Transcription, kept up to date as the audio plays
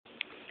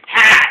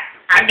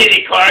I'm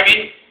Billy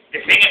Corgan, the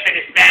singer for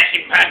the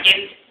Smashing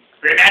Pumpkins.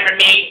 Remember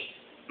me?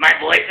 My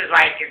voice is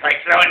like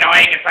so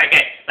annoying. It's like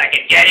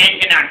a jet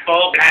engine on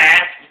full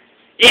blast.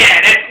 Yeah,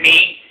 that's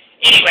me.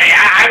 Anyway,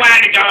 I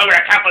wanted to go over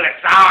a couple of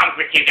songs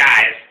with you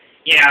guys.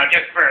 You know,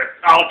 just for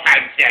old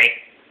time's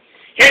sake.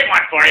 Here's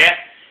one for you.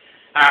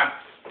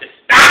 The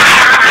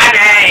Star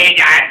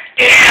Age, I'm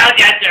still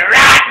just a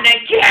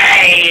rotten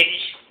cage.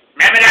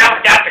 Remember that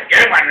one? That's a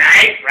good one,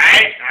 right?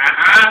 Right?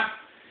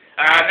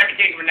 Let me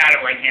think of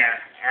another one here.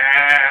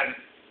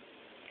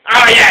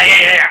 Oh,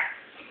 yeah.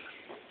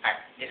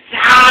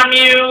 Disarm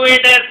you with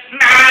a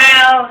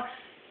smile,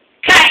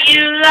 cut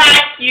you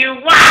like you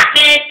want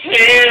me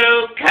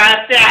to,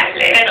 'cause that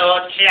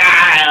little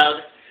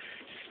child,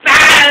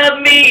 inside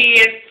of me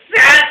is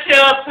such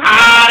a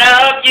part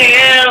of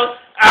you.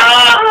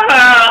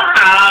 Oh,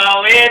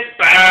 how it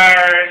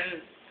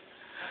burns.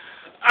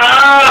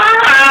 Oh,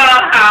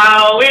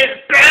 how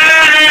it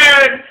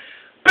burns.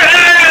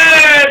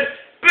 Burn.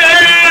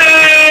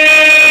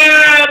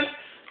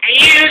 I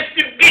used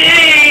to be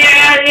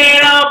a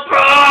little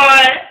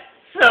boy,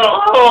 so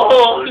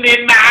old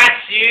in my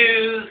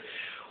shoes.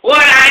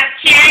 What I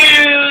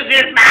choose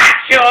is my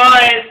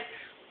choice.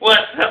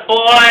 What's the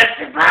boy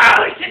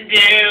supposed to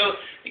do?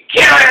 The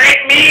killer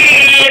in me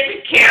is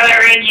the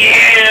killer in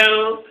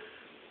you.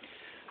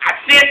 I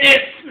send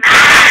this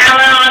smile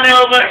on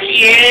over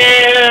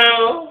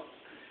you.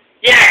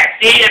 Yeah,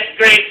 see, that's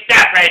great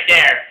stuff right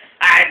there.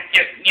 I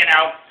just,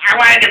 I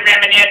wanted to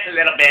reminisce a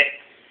little bit.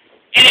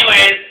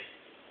 Anyways,